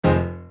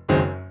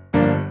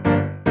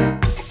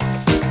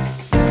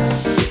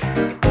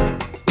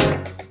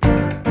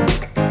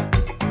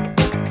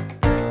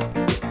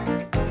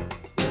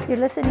You're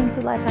listening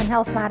to Life and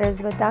Health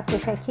Matters with Dr.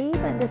 Shakib,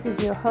 and this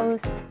is your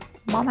host,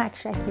 Mamak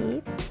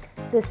Shakib.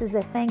 This is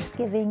a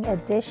Thanksgiving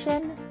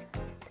edition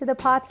to the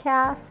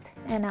podcast,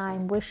 and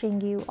I'm wishing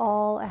you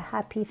all a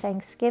happy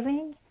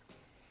Thanksgiving.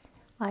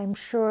 I'm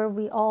sure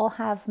we all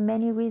have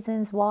many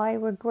reasons why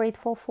we're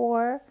grateful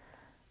for,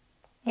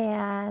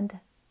 and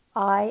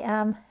I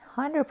am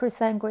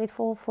 100%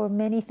 grateful for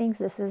many things.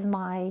 This is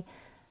my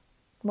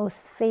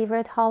most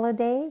favorite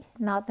holiday,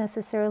 not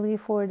necessarily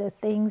for the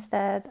things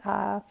that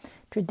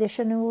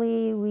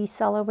traditionally we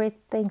celebrate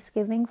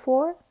Thanksgiving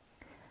for,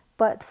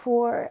 but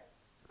for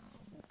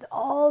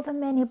all the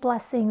many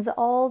blessings,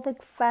 all the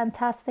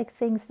fantastic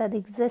things that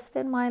exist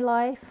in my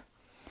life,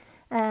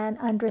 and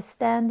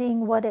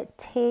understanding what it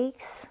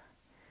takes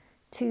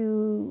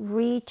to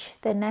reach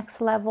the next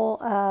level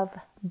of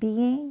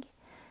being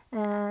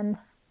and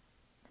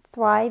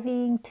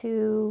thriving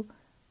to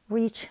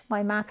reach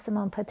my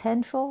maximum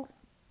potential.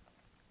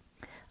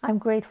 I'm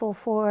grateful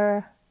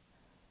for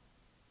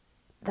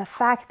the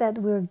fact that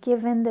we're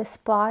given this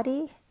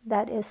body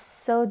that is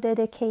so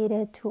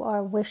dedicated to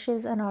our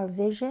wishes and our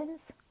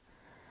visions.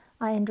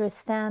 I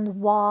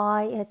understand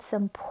why it's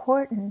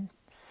important,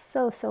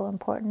 so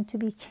important, to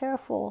be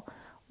careful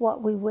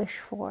what we wish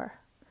for,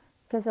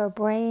 because our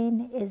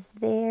brain is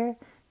there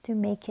to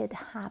make it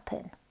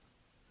happen.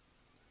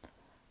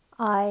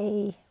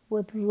 I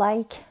would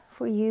like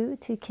for you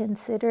to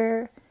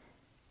consider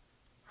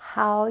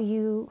how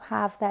you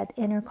have that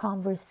inner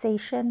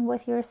conversation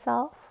with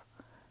yourself,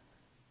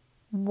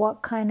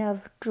 what kind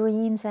of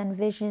dreams and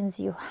visions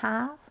you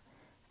have,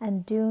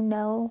 and do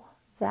know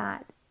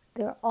that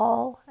they're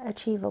all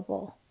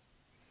achievable.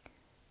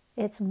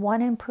 It's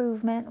one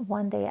improvement,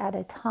 one day at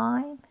a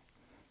time,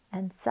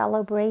 and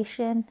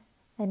celebration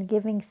and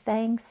giving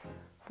thanks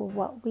for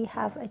what we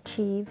have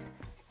achieved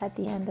at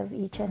the end of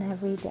each and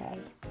every day.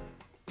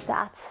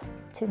 That's,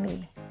 to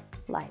me,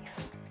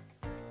 life.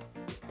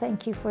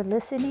 Thank you for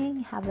listening.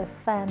 Have a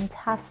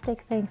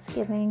fantastic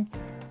Thanksgiving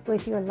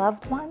with your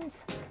loved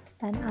ones.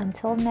 And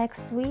until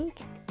next week,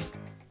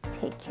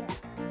 take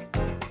care.